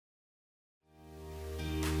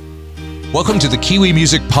Welcome to the Kiwi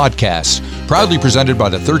Music Podcast, proudly presented by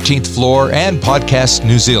the 13th Floor and Podcast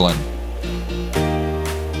New Zealand.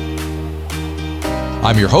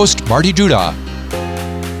 I'm your host, Marty Judah.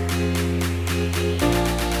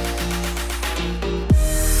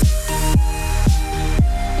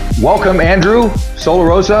 Welcome, Andrew Solar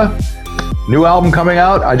Rosa. New album coming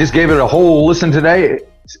out. I just gave it a whole listen today.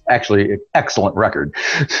 It's actually an excellent record.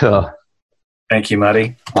 So, thank you,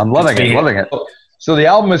 Marty. I'm loving it. So the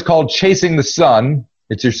album is called Chasing the Sun.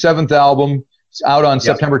 It's your 7th album. It's out on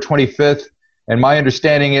September 25th. And my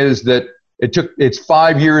understanding is that it's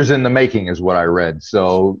 5 years in the making is what I read.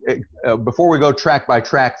 So before we go track by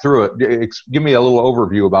track through it, give me a little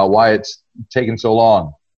overview about why it's taken so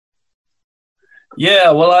long.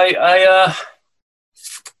 Yeah, well, I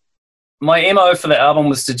my MO for the album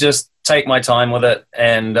was to just take my time with it.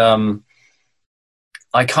 And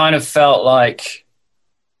I kind of felt like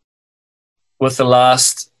with the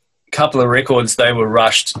last couple of records, they were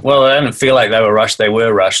rushed. Well, I didn't feel like they were rushed. They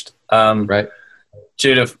were rushed. Right.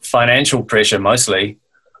 Due to financial pressure, mostly.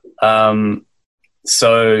 So,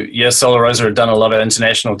 Solar Rosa had done a lot of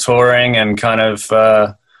international touring and kind of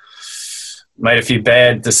made a few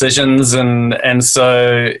bad decisions. And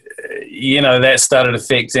so, that started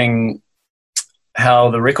affecting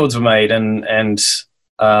how the records were made.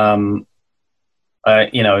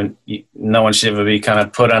 No one should ever be kind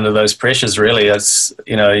of put under those pressures, really. It's,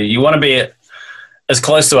 you want to be as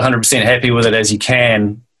close to 100% happy with it as you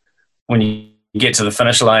can when you get to the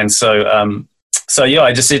finish line. So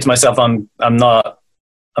I just said to myself, I'm not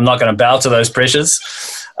going to bow to those pressures,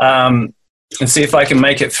 and see if I can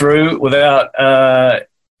make it through without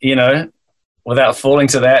falling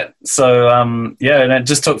to that. So, and it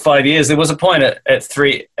just took 5 years. There was a point at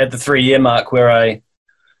the 3-year mark where I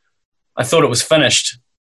thought it was finished.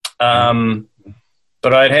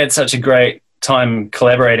 But I'd had such a great time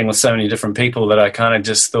collaborating with so many different people that I kind of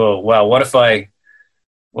just thought, wow, what if I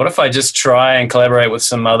just try and collaborate with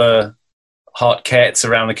some other hot cats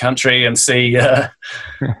around the country and see what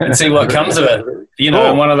comes of it. Cool.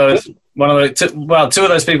 Two of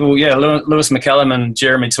those people, Lewis McCallum and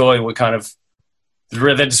Jeremy Toy were kind of,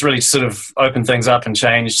 they just really sort of opened things up and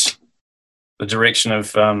changed the direction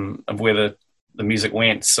of where the music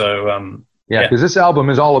went. So because this album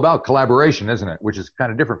is all about collaboration, isn't it? Which is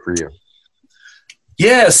kind of different for you.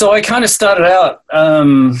 Yeah, so I kind of started out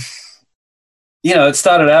it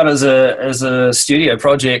started out as a studio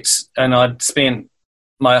project, and I'd spent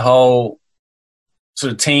my whole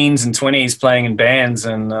sort of teens and 20s playing in bands,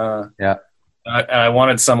 and I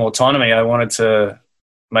wanted some autonomy. I wanted to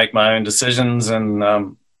make my own decisions,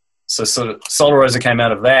 and so sort of Solar Rosa came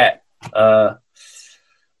out of that.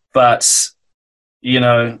 But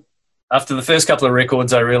after the first couple of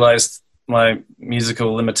records, I realized my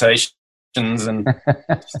musical limitations and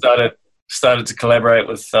started to collaborate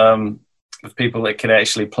with people that could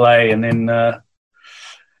actually play. And then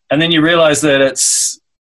you realize that it's,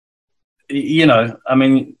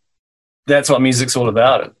 that's what music's all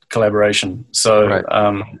about, collaboration. So right.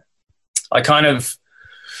 I kind of,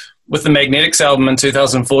 with the Magnetics album in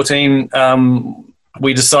 2014,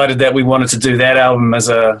 we decided that we wanted to do that album as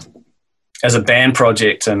a band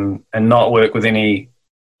project and not work with any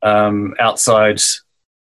outside,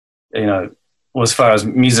 as far as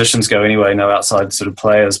musicians go anyway, no outside sort of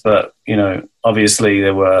players. But, obviously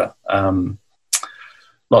there were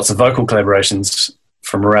lots of vocal collaborations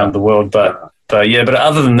from around the world. But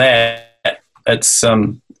other than that, it's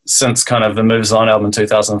since kind of the Moves On album in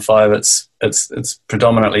 2005, it's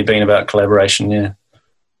predominantly been about collaboration, yeah.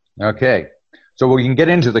 Okay. So we can get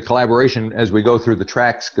into the collaboration as we go through the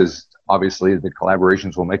tracks, because obviously the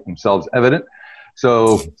collaborations will make themselves evident.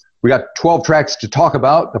 So we got 12 tracks to talk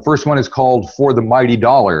about. The first one is called For the Mighty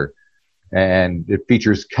Dollar, and it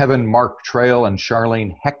features Kevin Mark Trail and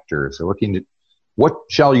Charlene Hector. So what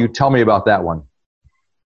shall you tell me about that one?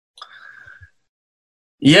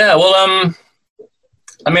 Yeah, well,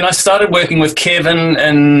 I started working with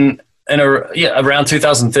Kevin around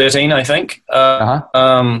 2013, I think.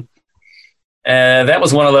 That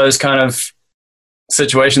was one of those kind of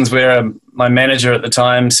situations where my manager at the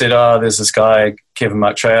time said, there's this guy, Kevin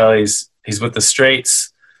Mark Trail, he's with the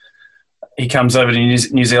Streets. He comes over to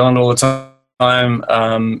New Zealand all the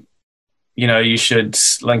time. You should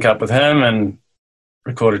link up with him and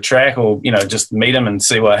record a track, or, just meet him and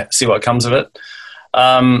see what comes of it.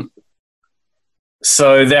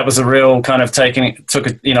 So that was a real kind of took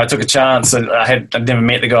a chance. I'd never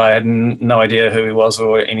met the guy. I had no idea who he was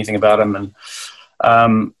or anything about him.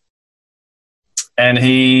 And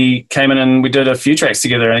he came in and we did a few tracks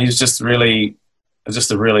together, and he was just a really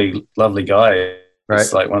lovely guy. Right.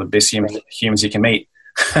 It's like one of the best humans you can meet.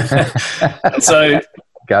 So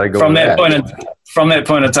Gotta go from with that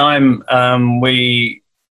point of time, we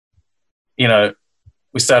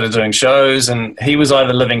started doing shows, and he was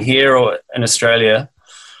either living here or in Australia.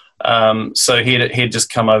 So he'd just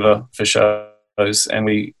come over for shows, and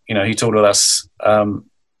he toured with us for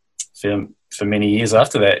many years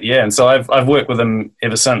after that. Yeah, and so I've worked with him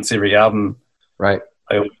ever since. Every album, right?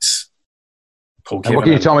 I always pull Kevin. And what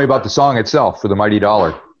can you tell me about the song itself, For the Mighty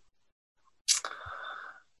Dollar?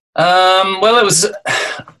 Well, it was.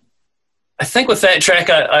 I think with that track,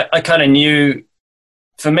 I kind of knew,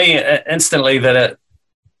 for me, instantly that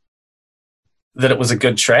it was a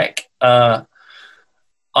good track. I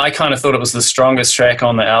kind of thought it was the strongest track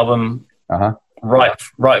on the album.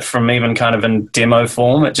 Right from even kind of in demo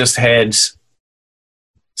form. It just had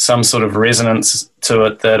some sort of resonance to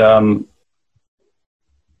it that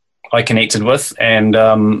I connected with, and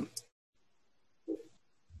so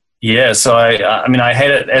I had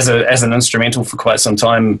it as an instrumental for quite some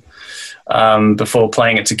time before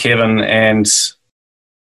playing it to Kevin, and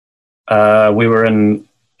we were in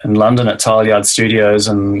London at Tileyard Studios,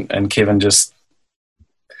 and Kevin just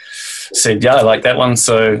said, "Yeah, I like that one,"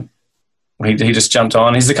 so he just jumped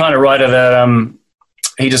on. He's the kind of writer that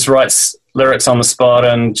he just writes lyrics on the spot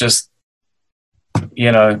and just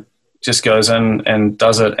goes in and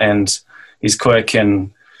does it, and he's quick,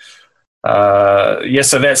 and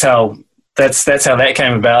so that's how that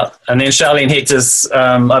came about. And then Charlene Hector's,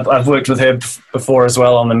 I've worked with her before as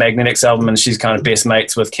well on the Magnetics album, and she's kind of best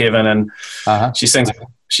mates with Kevin, and she sings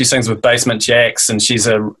with Basement Jaxx, and she's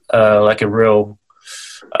a real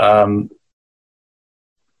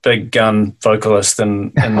big gun vocalist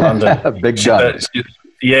in London. Big gun.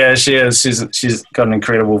 She is. She's got an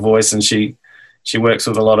incredible voice, and she works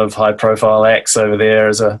with a lot of high profile acts over there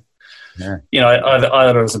as either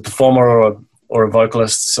as a performer or a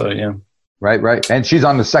vocalist. So yeah. Right. And she's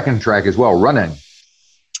on the second track as well, Running.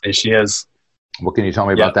 Yes, she is. What can you tell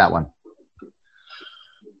me about that one?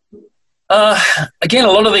 Again,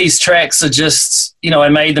 a lot of these tracks are just, I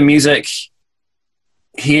made the music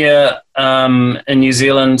here in New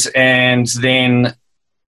Zealand and then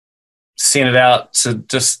sent it out to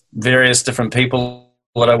just various different people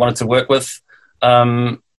that I wanted to work with.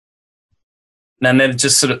 And they'd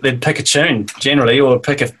just they'd pick a tune generally, or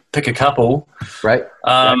pick a couple. Right.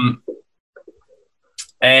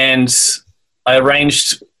 And I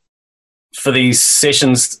arranged for these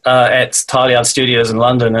sessions at Tileyard Studios in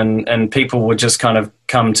London, and people would just kind of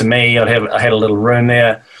come to me. I had a little room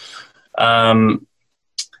there. And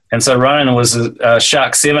so Ronan was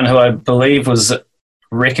Shark 7, who I believe was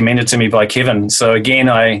recommended to me by Kevin. So again,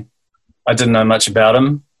 I didn't know much about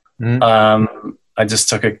him. I just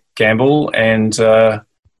took a gamble, and So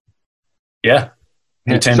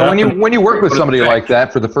when you work with somebody like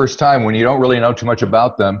that for the first time, when you don't really know too much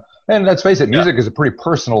about them, and let's face it, music is a pretty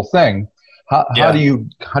personal thing. How do you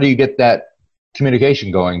get that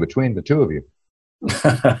communication going between the two of you?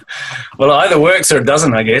 Well, it either works or it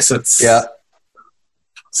doesn't, I guess.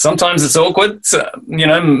 Sometimes it's awkward. So,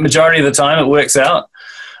 majority of the time it works out.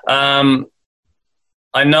 I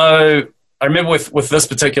remember with this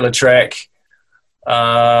particular track,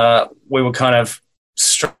 we were kind of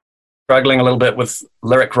struggling a little bit with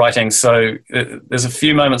lyric writing. So there's a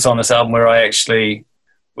few moments on this album where I actually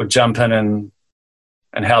would jump in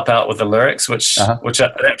and help out with the lyrics, which I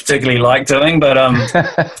don't particularly like doing. But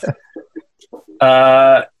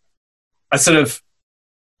I said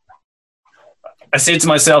to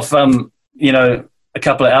myself, a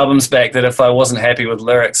couple of albums back, that if I wasn't happy with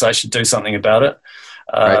lyrics, I should do something about it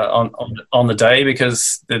on the day,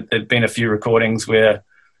 because there'd been a few recordings where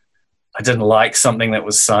I didn't like something that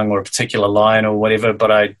was sung or a particular line or whatever,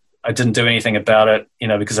 but I didn't do anything about it,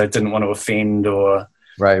 because I didn't want to offend or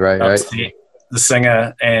upset the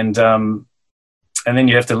singer, and then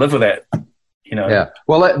you have to live with that, Yeah.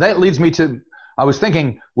 Well, that leads me to, I was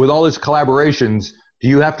thinking, with all these collaborations, do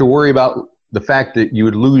you have to worry about the fact that you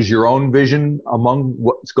would lose your own vision among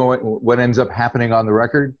what ends up happening on the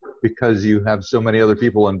record because you have so many other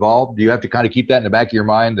people involved? Do you have to kind of keep that in the back of your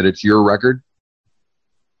mind that it's your record?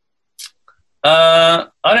 I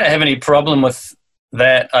don't have any problem with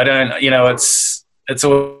that. I don't, it's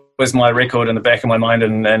always my record in the back of my mind,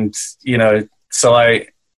 and so I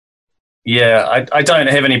don't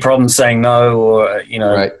have any problem saying no, or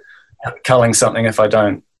culling something if I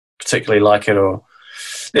don't particularly like it, or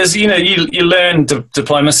there's you learn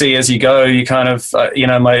diplomacy as you go. You kind of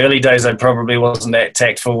my early days I probably wasn't that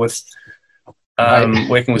tactful with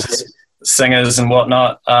working with singers and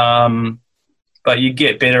whatnot, but you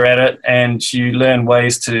get better at it, and you learn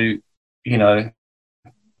ways to to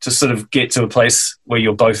sort of get to a place where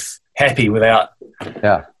you're both happy without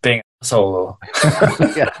Yeah. being an asshole. Or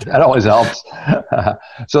Yeah, that always helps.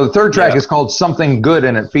 So the third track is called Something Good,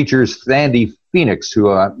 and it features Thandi Phoenix, who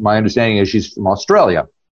my understanding is she's from Australia.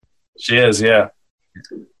 she is, yeah.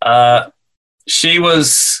 She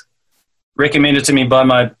was recommended to me by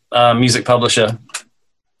my music publisher,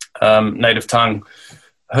 Native Tongue,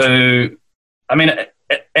 who, I mean,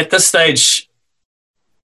 at this stage,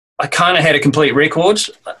 I kind of had a complete record.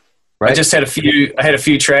 Right. I just had a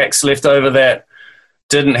few tracks left over that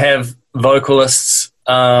didn't have vocalists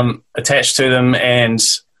attached to them, and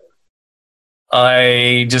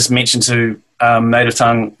I just mentioned to Native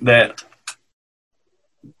Tongue that,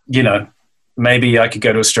 you know, maybe I could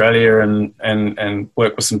go to Australia and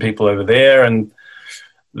work with some people over there, and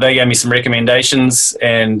they gave me some recommendations,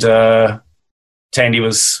 and Thandi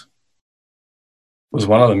was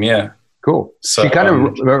one of them. Yeah. Cool. So, She kind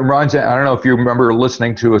of reminds, I don't know if you remember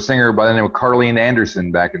listening to a singer by the name of Carleen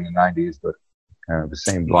Anderson back in the 90s, but kind of the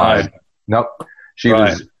same vibe. Right. Nope.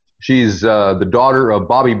 She's the daughter of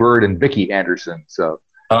Bobby Bird and Vicki Anderson. So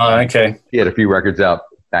okay. he had a few records out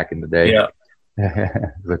back in the day. Yeah.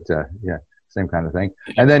 But yeah, same kind of thing.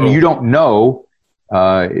 And then You Don't Know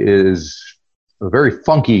is a very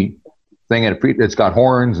funky thing. And it's got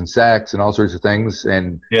horns and sax and all sorts of things.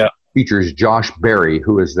 And features Josh Berry.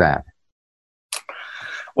 Who is that?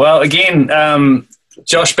 Well, again,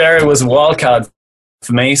 Josh Berry was a wild card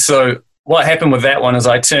for me. So what happened with that one is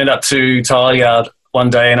I turned up to Tileyard one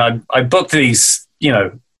day, and I booked these, you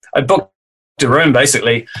know, I booked a room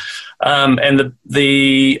basically. And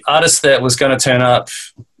the artist that was going to turn up,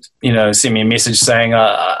 you know, sent me a message saying,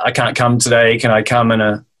 I can't come today. Can I come in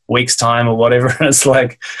a week's time or whatever? And it's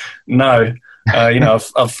like, no, you know,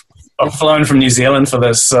 I've flown from New Zealand for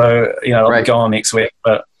this. So, you know, I'll be gone next week.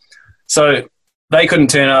 But so they couldn't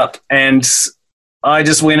turn up, and I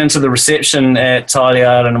just went into the reception at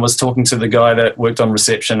Tileyard and was talking to the guy that worked on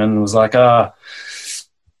reception, and was like, I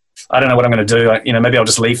don't know what I'm going to do. You know, maybe I'll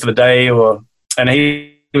just leave for the day. And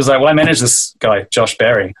he was like, well, I manage this guy, Josh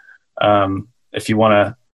Berry, if you want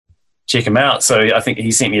to check him out. So I think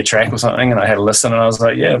he sent me a track or something, and I had a listen, and I was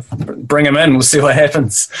like, yeah, bring him in. We'll see what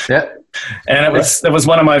happens. Yeah. And it was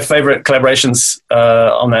one of my favorite collaborations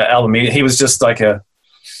on the album. He was just like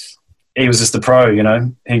he was just a pro, you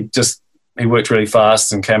know. He worked really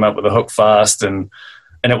fast and came up with a hook fast, and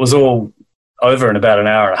it was all over in about an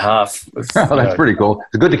hour and a half. That's pretty cool.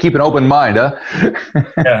 It's good to keep an open mind, huh?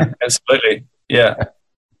 Yeah, absolutely. Yeah.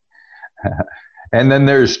 And then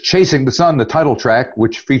there's Chasing the Sun, the title track,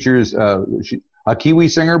 which features a Kiwi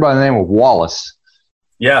singer by the name of Wallace.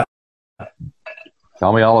 Yeah.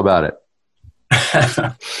 Tell me all about it.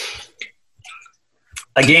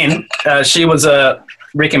 Again, she was a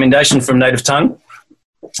recommendation from Native Tongue.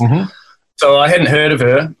 Mm-hmm. So I hadn't heard of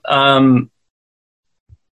her,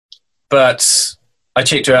 but I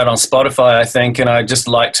checked her out on Spotify, I think, and I just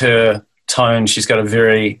liked her tone. She's got a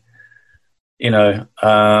very, you know,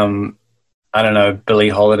 I don't know, Billie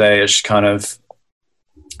Holiday-ish kind of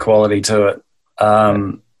quality to it.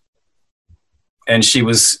 And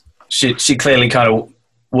she clearly kind of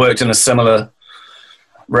worked in a similar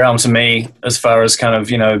realm to me as far as kind of,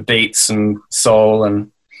 you know, beats and soul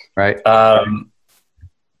and right.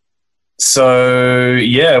 So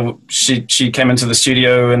yeah, she came into the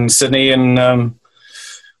studio in Sydney, and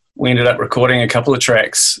we ended up recording a couple of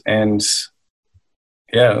tracks, and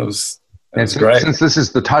yeah, it was great. Since this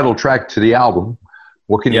is the title track to the album,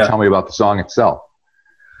 what can you tell me about the song itself?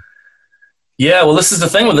 Yeah, well, this is the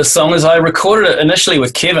thing with this song is I recorded it initially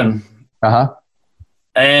with Kevin. Uh-huh.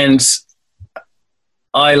 And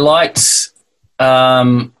I liked,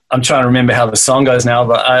 I'm trying to remember how the song goes now,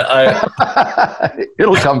 but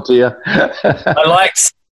it'll come to you. I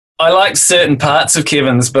liked certain parts of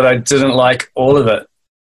Kevin's, but I didn't like all of it.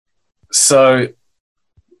 So it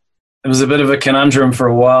was a bit of a conundrum for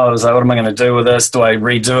a while. I was like, what am I going to do with this? Do I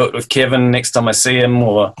redo it with Kevin next time I see him?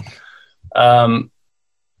 Or, and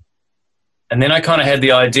then I kind of had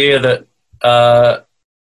the idea that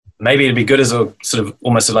maybe it'd be good as a sort of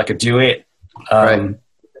almost like a duet. Right.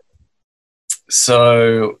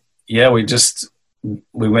 So yeah, we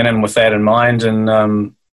went in with that in mind, and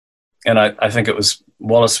I think it was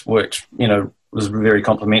Wallace worked, you know, was very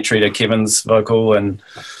complimentary to Kevin's vocal, and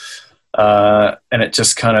it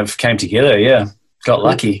just kind of came together. Yeah, got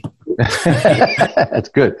lucky. That's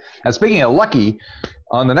good. Now, speaking of lucky,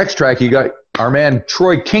 on the next track, you got our man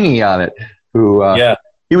Troy Kingi on it, who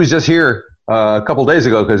he was just here a couple days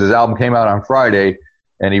ago because his album came out on Friday,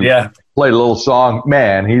 and he played a little song.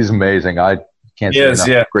 Man, he's amazing. I can't say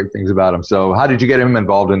enough great things about him. So how did you get him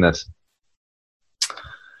involved in this?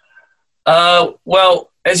 Well,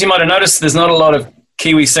 as you might have noticed, there's not a lot of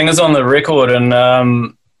Kiwi singers on the record, and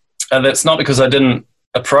that's not because I didn't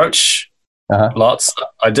approach lots.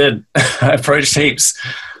 I did. I approached heaps,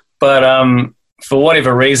 but for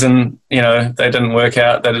whatever reason, you know, they didn't work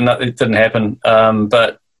out. It didn't happen.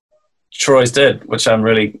 But Troy's did, which I'm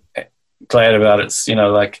really glad about. It's, you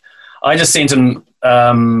know, like I just sent him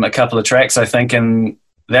a couple of tracks, I think, and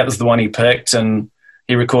that was the one he picked, and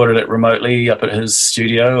he recorded it remotely up at his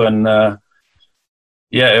studio. And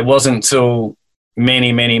yeah, it wasn't until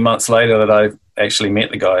many, many months later that I actually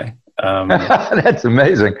met the guy. That's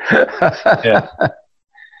amazing.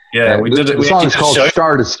 Yeah, we did it. The song is called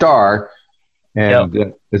Star to Star,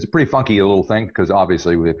 and it's a pretty funky little thing because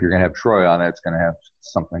obviously if you're going to have Troy on it, it's going to have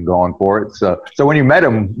something going for it. So when you met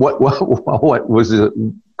him, what was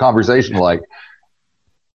the conversation like?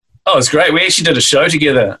 Oh, it's great. We actually did a show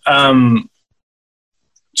together.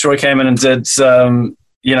 Troy came in and did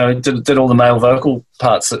did all the male vocal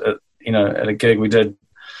parts at a gig we did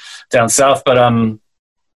down south. But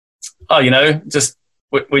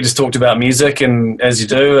we just talked about music, and as you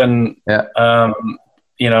do, and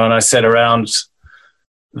and I sat around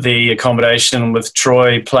the accommodation with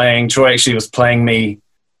Troy playing. Troy actually was playing me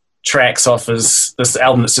tracks off this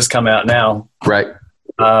album that's just come out now, right?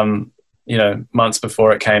 Months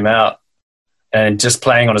before it came out, and just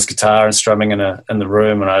playing on his guitar and strumming in the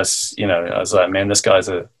room. And I was like, man, this guy's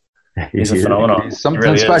he's a phenomenon. He's something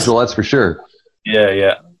really special, that's for sure.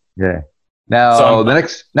 Yeah. Now, the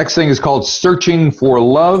next thing is called Searching for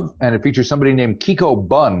Love, and it features somebody named Kiko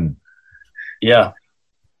Bunn. Yeah.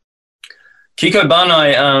 Kiko Bunn,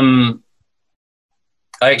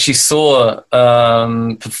 I actually saw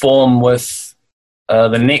perform with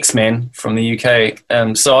the Next Men from the UK.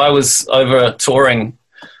 So I was over touring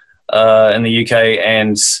in the UK,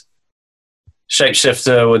 and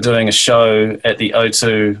Shapeshifter were doing a show at the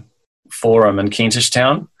O2 Forum in Kentish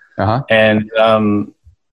Town. And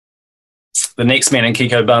the Next Men and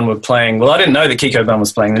Kiko Bunn were playing. Well, I didn't know that Kiko Bunn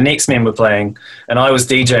was playing. The Next Men were playing, and I was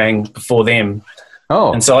DJing before them.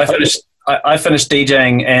 Oh. And so I finished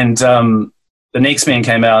DJing, and the Next Men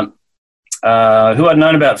came out, who I'd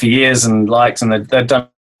known about for years and liked, and they'd done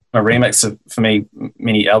a remix for me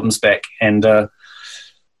many albums back. And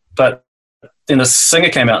but then the singer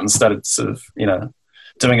came out and started sort of,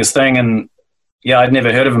 doing his thing. And yeah, I'd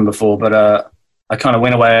never heard of him before, but I kind of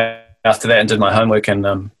went away after that and did my homework,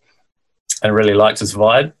 and really liked his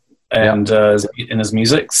vibe and his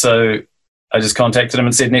music. So I just contacted him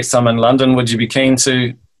and said, next time in London, would you be keen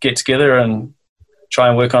to get together and try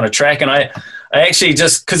and work on a track? And I actually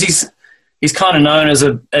just, because he's kind of known as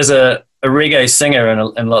a reggae singer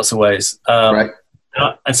in lots of ways. Right.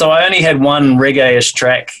 And so I only had one reggae-ish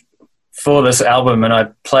track for this album, and I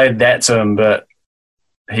played that to him, but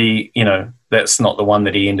he, that's not the one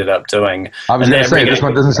that he ended up doing. I was going to say, this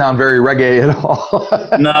one doesn't sound very reggae at all.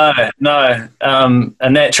 No.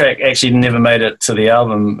 And that track actually never made it to the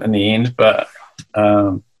album in the end. But,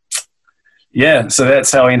 so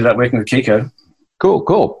that's how I ended up working with Kiko.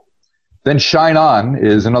 Cool. Then Shine On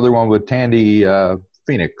is another one with Tandy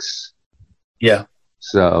Phoenix. Yeah.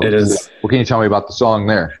 So it is. What can you tell me about the song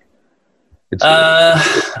there?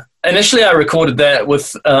 Initially, I recorded that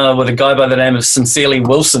with a guy by the name of Sincerely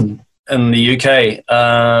Wilson in the UK,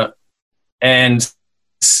 and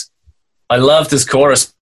I loved his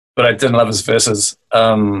chorus, but I didn't love his verses.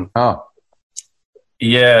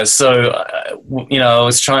 Yeah, so I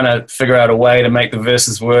was trying to figure out a way to make the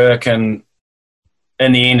verses work, and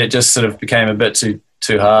in the end, it just sort of became a bit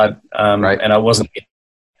too hard. Right. And I wasn't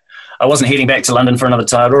heading back to London for another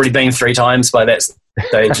time. I'd already been 3 times by that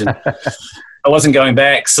stage, and I wasn't going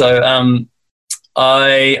back. So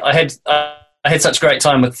I had such a great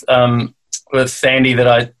time with Andy that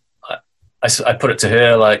I put it to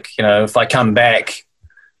her, like, if I come back,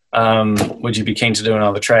 would you be keen to do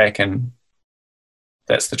another track? And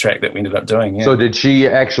that's the track that we ended up doing. Yeah. So did she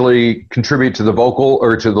actually contribute to the vocal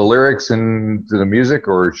or to the lyrics and to the music,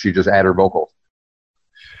 or she just add her vocals?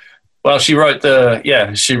 Well, she wrote the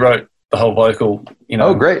whole vocal,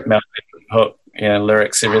 Oh, great. Melody, hook,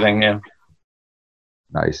 lyrics, everything. Yeah.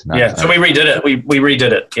 Nice. Yeah. So we redid it. We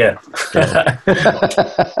redid it. Yeah.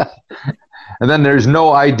 And then there's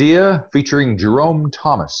No Idea featuring Jerome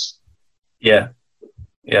Thomas. Yeah.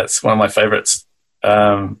 It's one of my favorites.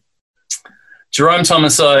 Jerome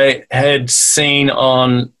Thomas, I had seen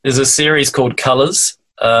there's a series called Colors,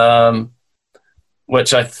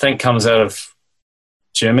 which I think comes out of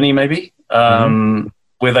Germany, maybe,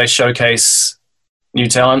 where they showcase new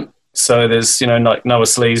talent. So there's, like Noah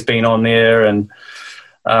Slee's been on there, and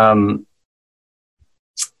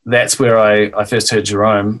that's where I first heard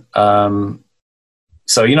Jerome.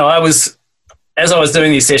 So, I was as I was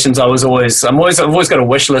doing these sessions, I've always got a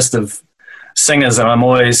wish list of singers, and I'm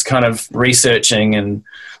always kind of researching, and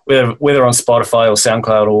whether on Spotify or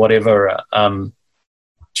SoundCloud or whatever,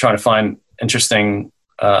 trying to find interesting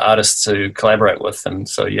artists to collaborate with. And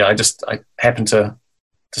so, yeah, I happened to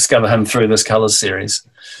discover him through this Colours series.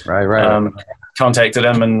 Right. Contacted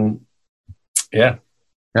him, and yeah.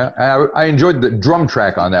 Yeah, I enjoyed the drum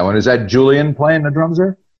track on that one. Is that Julian playing the drums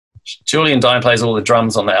there? Julian Dine plays all the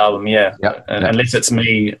drums on the album, yeah. Unless it's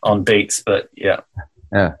me on beats, but yeah.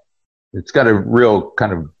 Yeah. It's got a real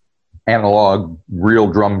kind of analog, real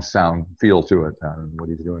drum sound feel to it. What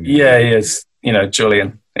he's doing. Yeah, he is.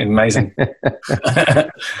 Julian, amazing.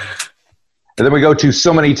 And then we go to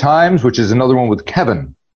So Many Times, which is another one with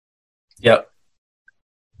Kevin. Yep.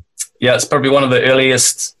 Yeah, it's probably one of the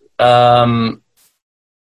earliest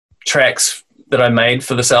tracks that I made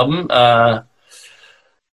for this album.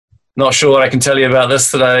 Not sure what I can tell you about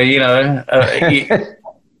this today.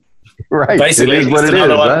 Right. Basically, it is what it is.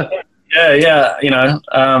 Huh? Yeah.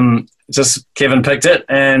 Just Kevin picked it,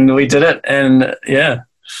 and we did it, and yeah.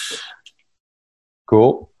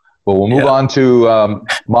 Cool. Well, we'll move on to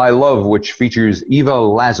My Love, which features Eva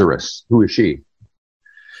Lazarus. Who is she?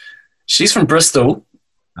 She's from Bristol.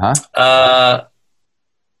 Huh?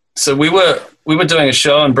 So we were doing a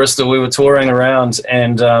show in Bristol. We were touring around,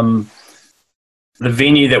 and the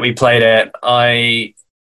venue that we played at, I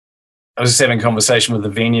was just having a conversation with the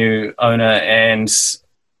venue owner, and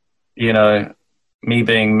me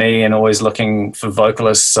being me and always looking for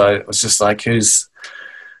vocalists. So it was just like, who's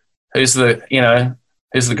the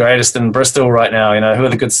greatest in Bristol right now? Who are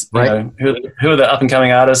the good, who are the up and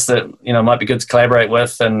coming artists that might be good to collaborate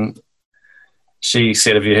with? And she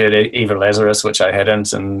said, "Have you heard Eva Lazarus?" Which I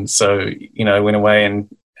hadn't, and so went away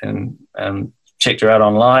and checked her out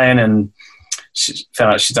online, and she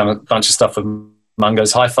found out she's done a bunch of stuff with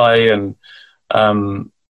Mungo's Hi-Fi, and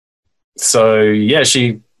so yeah,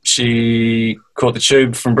 she caught the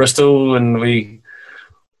tube from Bristol, and we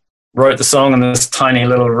wrote the song in this tiny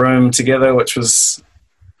little room together, which was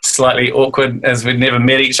slightly awkward as we'd never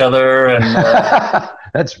met each other, and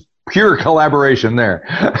that's pure collaboration there.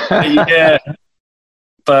 Yeah.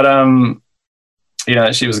 But,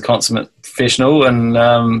 she was a consummate professional,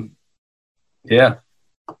 and, yeah.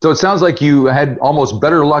 So it sounds like you had almost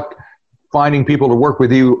better luck finding people to work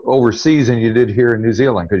with you overseas than you did here in New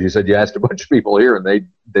Zealand, because you said you asked a bunch of people here, and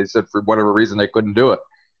they said for whatever reason they couldn't do it.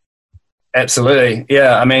 Absolutely.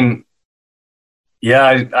 Yeah. I mean, yeah,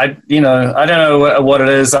 I don't know what it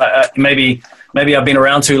is. Maybe I've been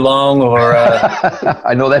around too long, or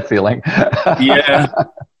I know that feeling. Yeah.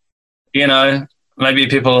 Maybe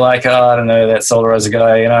people are like, oh, I don't know, that Solar Rosa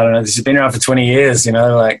guy, I don't know, he's been around for 20 years,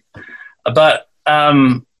 but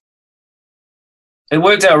it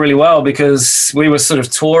worked out really well because we were sort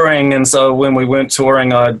of touring, and so when we weren't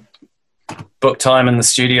touring, I'd book time in the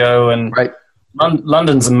studio, and right.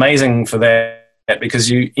 London's amazing for that, because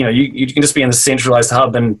you can just be in the centralized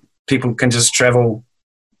hub, and people can just travel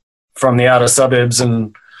from the outer suburbs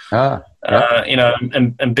and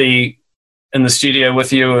and be in the studio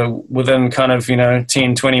with you within kind of 10,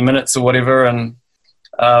 20 minutes or whatever, and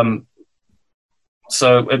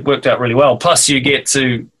so it worked out really well. Plus, you get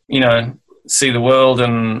to see the world,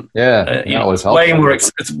 and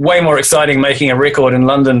it's way more exciting making a record in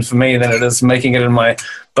London for me than it is making it in my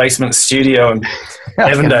basement studio in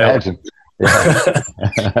Avondale. So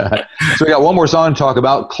we got one more song to talk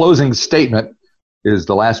about. Closing Statement is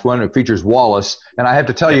the last one. It features Wallace, and I have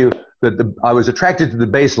to tell you that I was attracted to the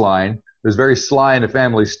bass line. It was very Sly and the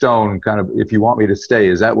Family Stone kind of, If You Want Me to Stay.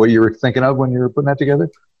 Is that what you were thinking of when you were putting that together?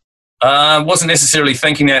 Wasn't necessarily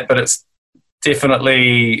thinking that, but it's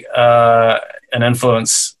definitely an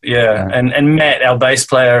influence. Yeah. And Matt, our bass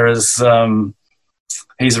player, is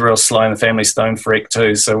he's a real Sly and the Family Stone freak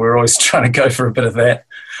too, so we're always trying to go for a bit of that.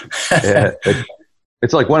 Yeah,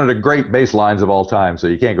 it's like one of the great bass lines of all time, so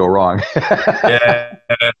you can't go wrong.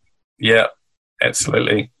 Yeah,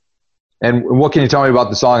 absolutely. And what can you tell me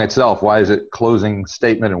about the song itself? Why is it Closing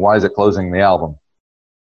Statement, and why is it closing the album?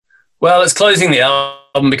 Well, it's closing the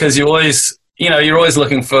album because you're always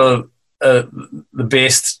looking for the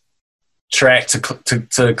best track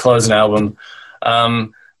to close an album.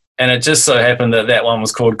 And it just so happened that one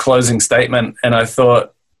was called Closing Statement, and I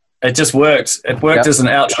thought it just worked. It worked as an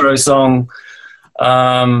outro song,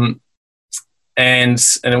 and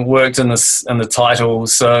it worked in the title.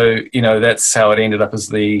 So that's how it ended up as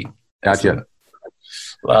the gotcha.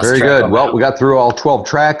 Very good. Well, we got through all 12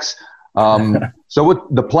 tracks. So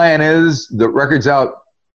what the plan is, the record's out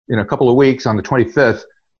in a couple of weeks on the 25th.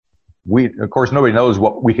 Of course, nobody knows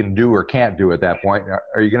what we can do or can't do at that point.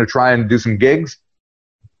 Are you going to try and do some gigs?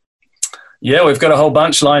 Yeah, we've got a whole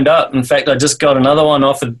bunch lined up. In fact, I just got another one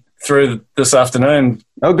offered through this afternoon.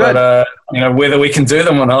 Oh, good. But, whether we can do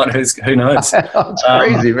them or not, who knows? It's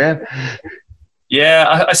crazy, man.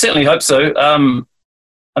 Yeah, I certainly hope so.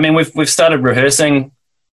 We've started rehearsing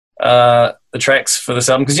the tracks for this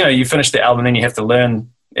album because, you finish the album and you have to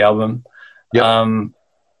learn the album. Yep.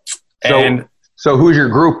 So who's your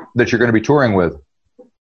group that you're going to be touring with?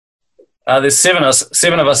 There's seven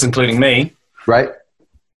of us, including me. Right.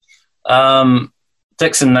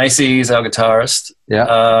 Dixon Nacey's our guitarist.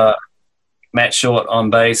 Yeah. Matt Short on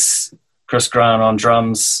bass, Chris Grant on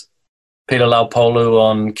drums, Peter Laupolu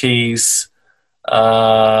on keys.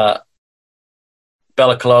 Bella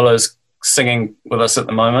Cololo's singing with us at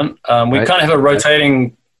the moment. We kind of have a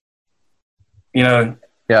rotating,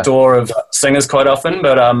 door of singers quite often,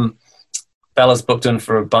 but Bella's booked in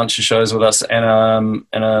for a bunch of shows with us, and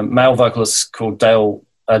a male vocalist called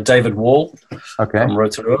David Wall from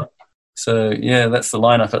Rotorua. So, yeah, that's the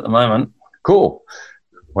lineup at the moment. Cool.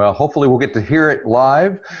 Well, hopefully we'll get to hear it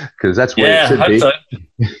live because that's where it should be. So.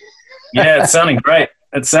 Yeah, it's sounding great.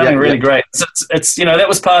 It's sounding really great. It's that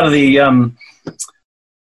was part of the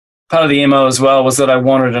MO as well, was that I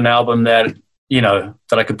wanted an album that that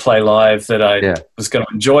I could play live, that I was going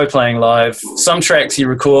to enjoy playing live. Some tracks you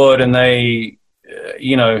record and they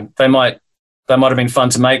might have been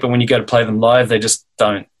fun to make, but when you go to play them live, they just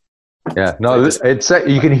don't. Yeah, no,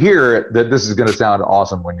 you can hear that this is going to sound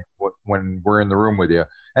awesome when we're in the room with you.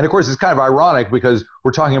 And of course, it's kind of ironic because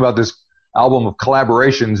we're talking about this album of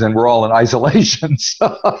collaborations and we're all in isolation.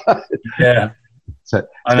 So yeah, it's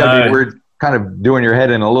gotta be weird, kind of doing your head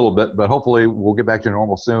in a little bit, but hopefully we'll get back to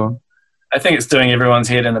normal soon. I think it's doing everyone's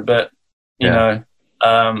head in a bit. It's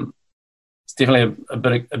definitely a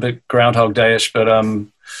bit Groundhog Day-ish, but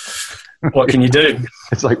what can you do?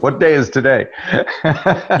 It's like, what day is today?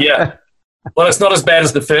 Yeah. Well, it's not as bad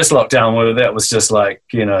as the first lockdown where that was just like,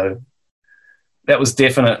 that was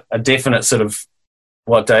a definite sort of,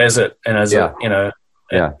 what day is it? And as kind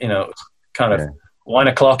of 1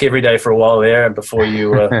 o'clock every day for a while there, and before you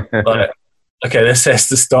were like, okay, this has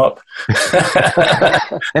to stop.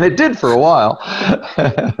 And it did for a while.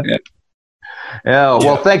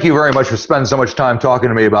 Well, thank you very much for spending so much time talking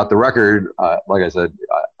to me about the record. Like I said,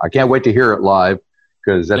 I can't wait to hear it live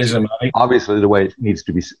because that's obviously the way it needs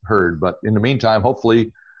to be heard. But in the meantime,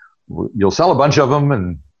 hopefully you'll sell a bunch of them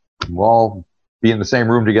and we'll all be in the same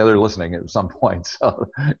room together listening at some point. So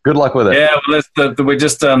good luck with it. Yeah, well, we're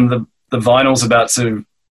just the vinyl's about to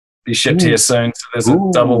be shipped here soon. So there's a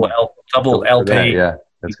double LP. Yeah,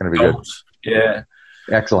 that's going to be good. Yeah.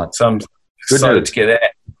 Excellent. So I'm excited to get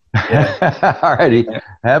that. Yeah. All righty.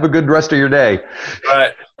 Have a good rest of your day. All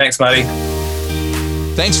right. Thanks, Marty.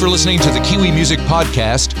 Thanks for listening to the Kiwi Music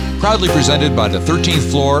Podcast, proudly presented by the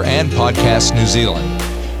 13th Floor and Podcast New Zealand.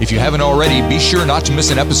 If you haven't already, be sure not to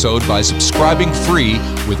miss an episode by subscribing free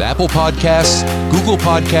with Apple Podcasts, Google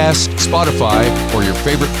Podcasts, Spotify, or your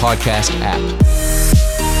favorite podcast app.